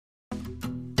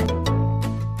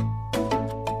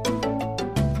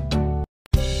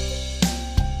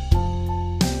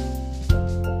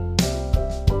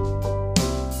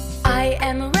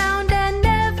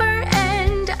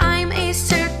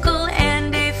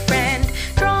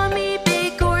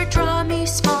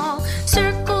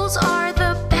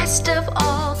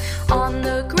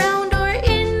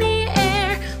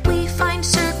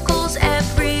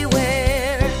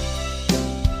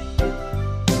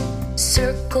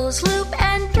Circles loop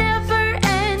and never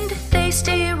end. They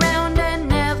stay round and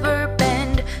never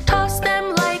bend. Toss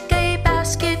them like a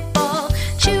basketball.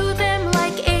 Chew them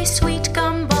like a sweet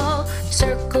gumball.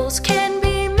 Circles can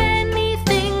be many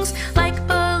things, like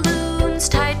balloons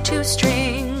tied to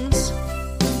strings.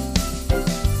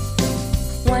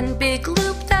 One big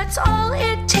loop, that's all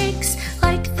it takes,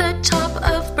 like the top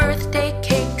of birthday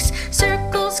cakes.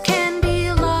 Circles can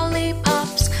be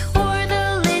lollipops, or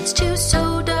the lids to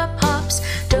soda pops.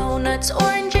 Donuts,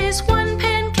 oranges, one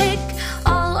pancake,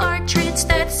 all are treats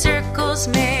that circles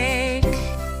make.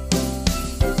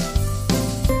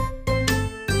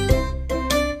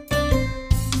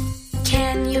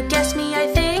 Can you guess me? I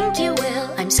think you will.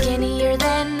 I'm skinnier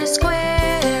than a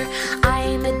square.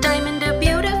 I'm a diamond, a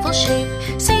beautiful shape.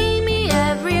 See me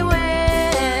everywhere.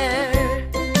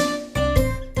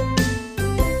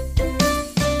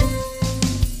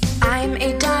 I'm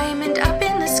a diamond up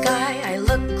in the sky. I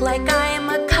look like I'm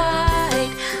a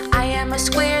kite. I am a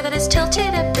square that is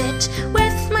tilted a bit,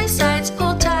 with my sides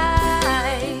pulled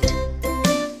tight.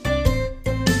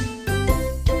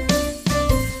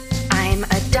 I'm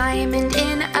a diamond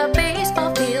in a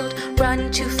baseball field.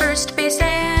 Run to first base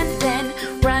and then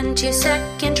run to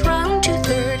second, run to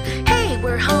third. Hey,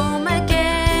 we're home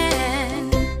again.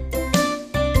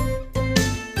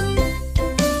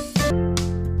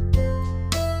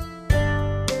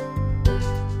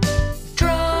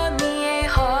 Draw me a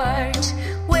heart.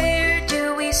 Where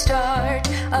do we start?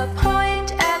 A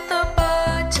point at the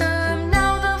bottom.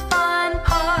 Now the fun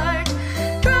part.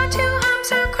 Draw two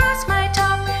humps across my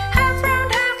top. Half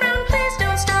round, please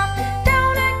don't stop.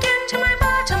 Down again to my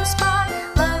bottom spot.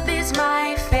 Love is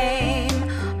my fame.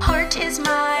 Heart is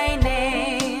my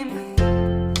name.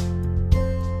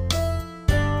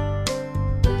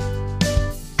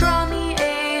 Draw me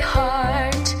a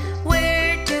heart.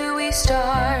 Where do we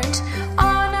start?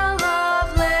 On a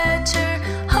love letter.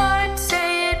 Heart,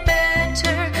 say it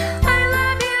better. I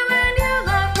love you and you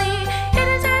love me. It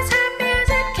is as happy as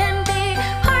it can be.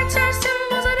 Hearts are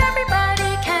symbols that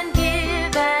everybody can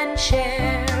give and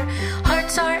share.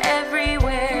 Hearts are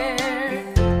everywhere.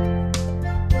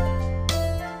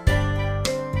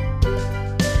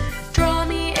 Draw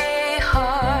me a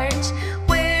heart.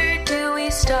 Where do we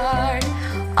start?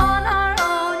 On our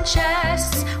own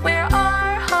chests, where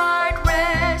our heart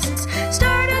rests.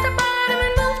 Start at the bottom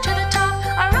and move to the top.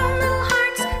 Our own little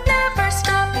hearts never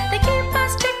stop. They keep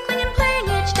us tickling and playing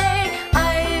each day.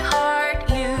 I heart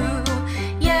you,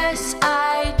 yes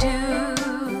I do.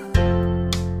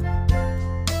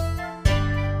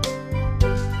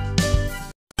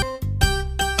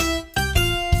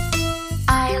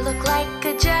 I look like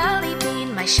a jelly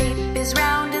bean. My shape is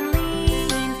round and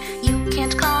lean. You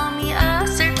can't call me a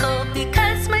circle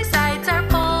because my sides are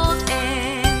pulled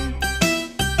in.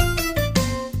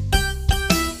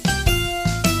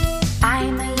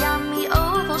 I'm a yummy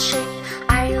oval shape.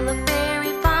 I look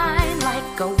very fine,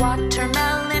 like a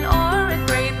watermelon or a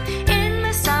grape in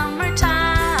the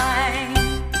summertime.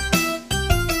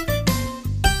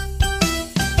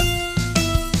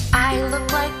 I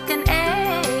look like an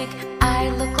egg. I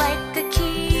look like a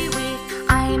kiwi.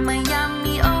 I'm a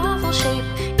yummy oval shape.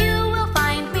 You will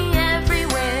find me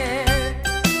everywhere.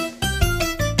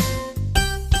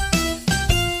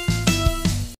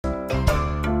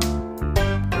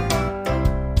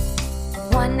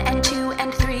 One and two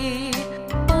and three,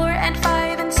 4 and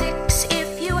 5 and 6.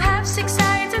 If you have 6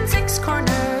 sides and 6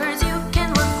 corners, you can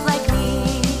look like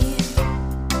me.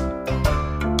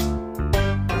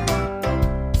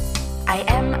 I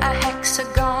am a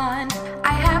hexagon.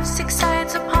 I have 6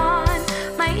 sides upon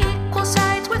my equal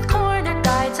sides with corner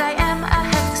guides. I am a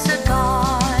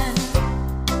hexagon.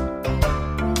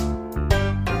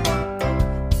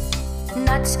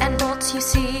 Nuts and bolts, you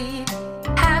see,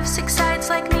 have 6 sides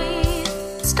like me.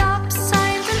 Stop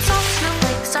signs and salt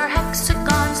snowflakes are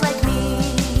hexagons like me.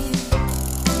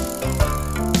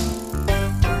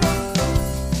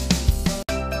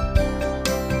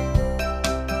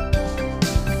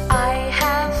 I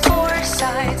have 4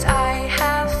 sides. I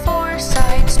have 4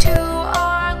 sides. 2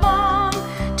 are long,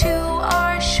 2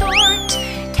 are short.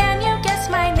 Can you guess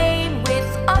my name with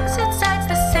opposite sides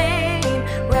the same?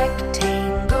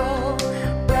 Rectangle,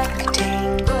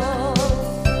 rectangle.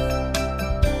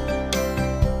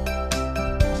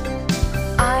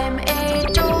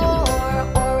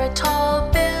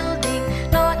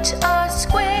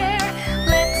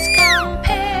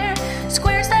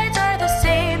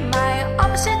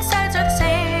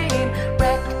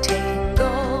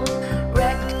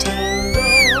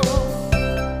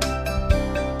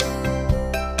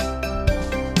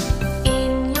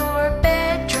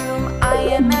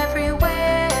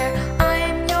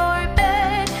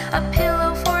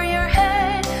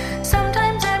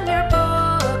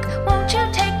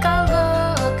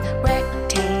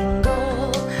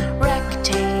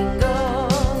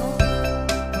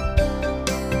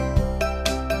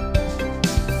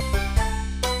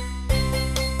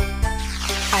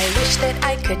 I wish that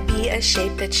I could be a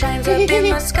shape that shines up in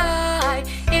the sky.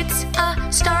 It's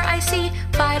a star I see,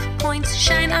 5 points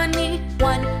shine on me.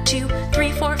 1, 2,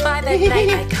 3, 4, 5. At night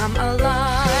I come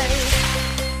alive.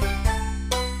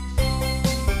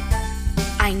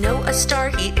 I know a star,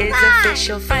 he is a fish.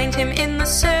 You'll find him in the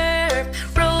surf.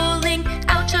 Rolling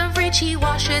out of reach, he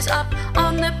washes up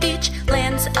on the beach.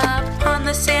 Lands up on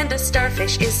the sand, a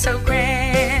starfish is so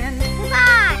grand.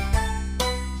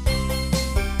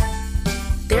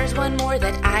 There's one more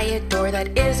that I adore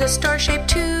that is a star shape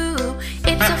too.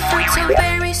 It's a fruit so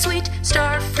very sweet.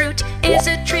 Star fruit is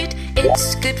a treat.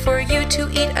 It's good for you to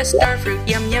eat a star fruit.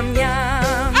 Yum, yum,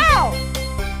 yum. Ow!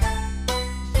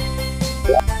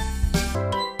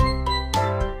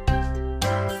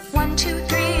 1, 2,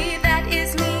 3, that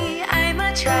is me. I'm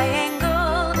a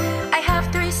triangle. I have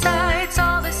 3 sides,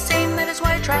 all the same. That is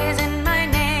why tri is in my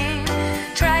name.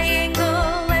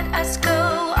 Triangle, let us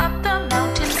go up the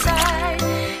mountainside.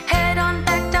 Head on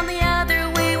back down the other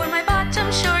way where my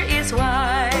bottom shore is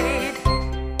wide.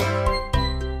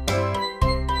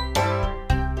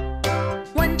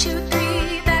 1, 2,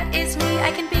 3, that is me.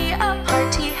 I can be a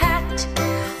party hat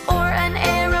or an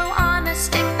arrow on a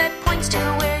stick that points to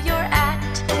where you're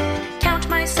at. Count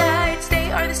my sides,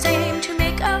 they are the same to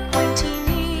make a pointy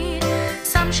knee.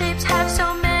 Some shapes have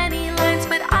so many lines,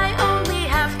 but I only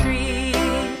have 3.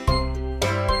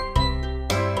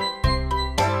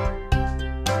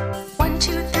 1,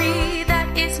 2, 3, that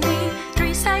is me.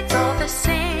 3 sides all the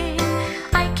same.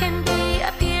 I can be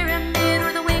a pyramid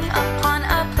or the wing upon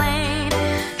a plane.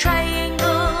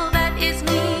 Triangle, that is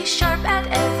me, sharp at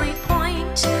every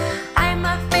point. I'm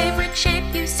a favorite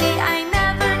shape, you see, I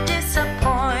never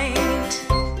disappoint.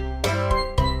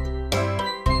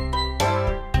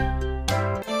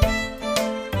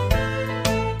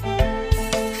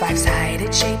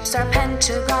 5-sided shapes are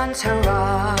pentagons,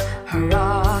 hurrah,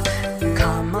 hurrah.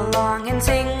 Come along and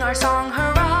sing our song,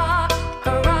 hurrah,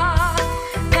 hurrah.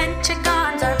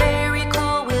 Pentagons are very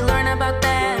cool, we learn about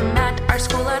them at our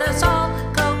school. Let us all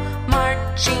go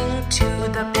marching to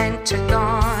the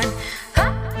pentagon. Ha,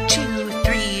 2,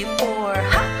 3, 4,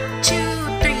 ha,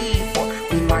 2, 3, 4.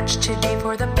 We march today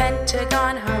for the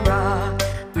pentagon, hurrah,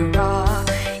 hurrah.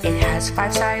 It has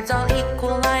 5 sides, all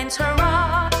equal lines,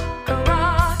 hurrah,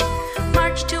 hurrah.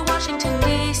 March to Washington,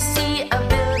 D.C., a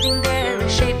building there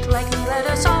is shaped like me. Let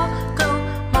us all go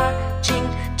marching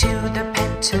to the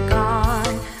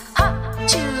Pentagon. Ha,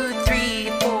 2, 3,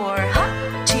 4, ha,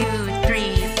 2,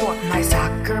 3, 4. My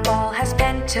soccer ball has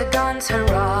pentagons,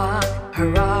 hurrah,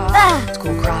 hurrah.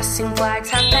 School crossing flags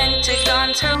have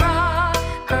pentagons, hurrah,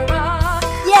 hurrah.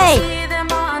 Yay! See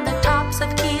them on the tops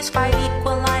of keys, 5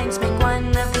 equal lines make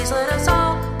one of these. Let us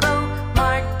all go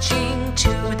marching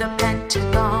to the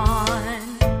Pentagon.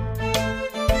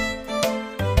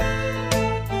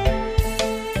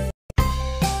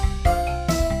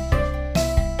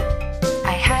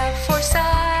 I have 4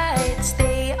 sides,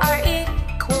 they are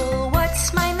equal.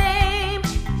 What's my name?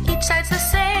 Each side's the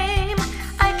same.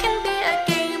 I can be a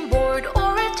game board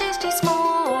or a tasty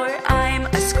s'more. I'm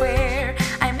a square,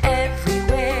 I'm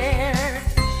everywhere.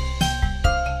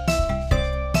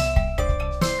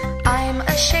 I'm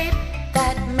a shape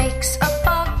that makes a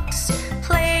box.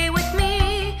 Play with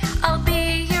me, I'll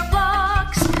be your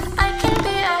blocks. I can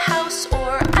be a house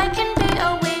or I can be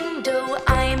a window.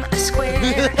 I'm a square,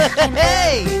 I'm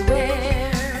Hey!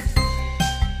 everywhere.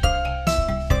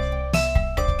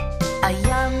 A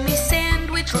yummy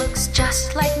sandwich looks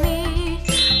just like me.